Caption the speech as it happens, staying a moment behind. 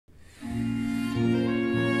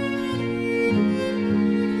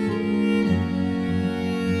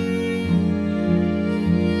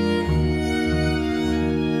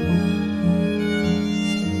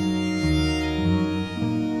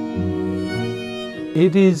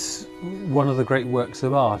It is one of the great works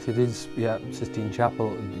of art. It is, yeah, Sistine Chapel.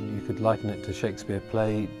 You could liken it to Shakespeare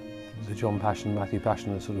play. The John Passion, Matthew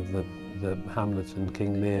Passion are sort of the Hamlet and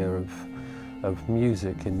King Lear of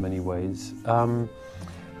music in many ways.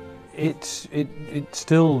 It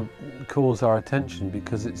still calls our attention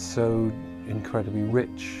because it's so incredibly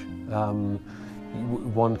rich.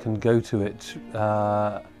 One can go to it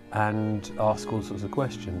and ask all sorts of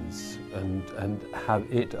questions and have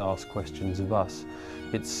it ask questions of us.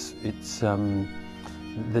 There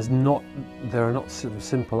are not sort of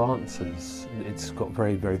simple answers. It's got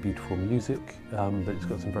very, very beautiful music, but it's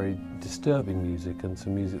got some very disturbing music and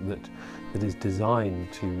some music that is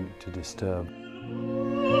designed to disturb.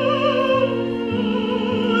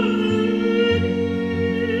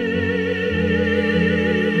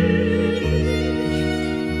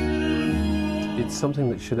 It's something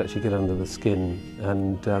that should actually get under the skin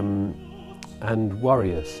and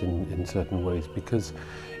worry us in certain ways, because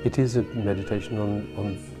it is a meditation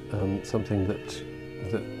on something that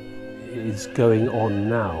is going on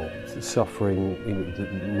now. Suffering,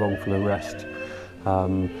 the wrongful arrest,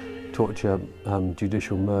 torture,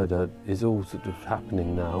 judicial murder is all sort of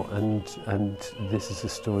happening now, and this is a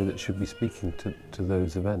story that should be speaking to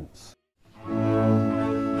those events.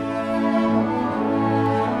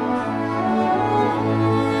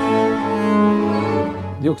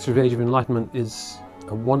 The Orchestra of the Age of Enlightenment is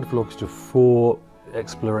a wonderful orchestra for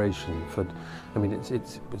exploration.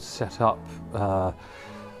 It's set up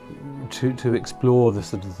to explore the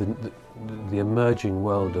sort of the emerging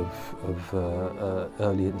world of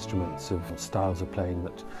early instruments, of styles of playing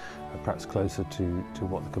that are perhaps closer to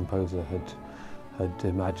what the composer had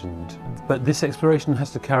imagined. But this exploration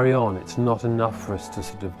has to carry on. It's not enough for us to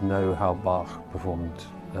sort of know how Bach performed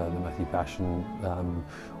the Matthew Passion,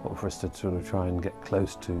 or for us to sort of try and get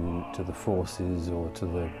close to the forces or to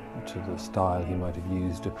the style he might have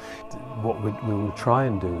used. What we will try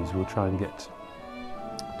and do is we'll try and get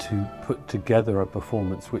to put together a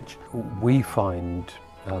performance which we find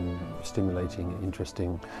stimulating,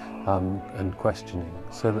 interesting, and questioning,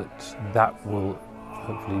 so that will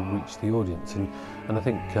hopefully reach the audience. And I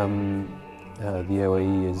think the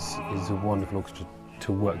OAE is a wonderful orchestra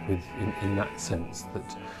to work with in that sense,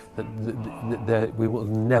 that we will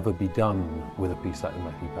never be done with a piece like the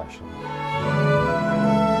Matthew Passion.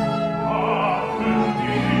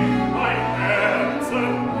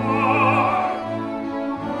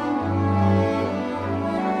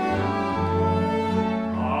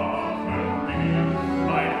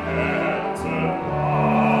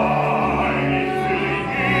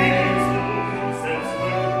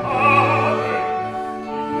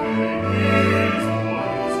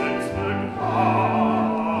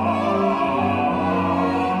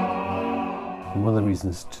 One of the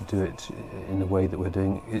reasons to do it in the way that we're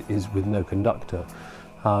doing it is with no conductor,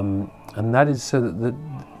 and that is so that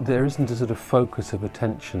there isn't a sort of focus of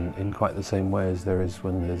attention in quite the same way as there is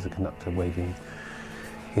when there's a conductor waving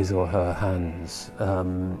his or her hands.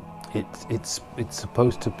 It's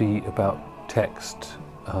supposed to be about text,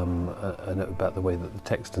 and about the way that the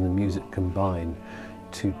text and the music combine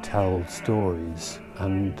to tell stories,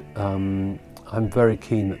 and I'm very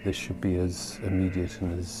keen that this should be as immediate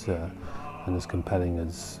and as compelling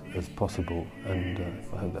as possible, and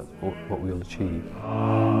I hope that's what we'll achieve.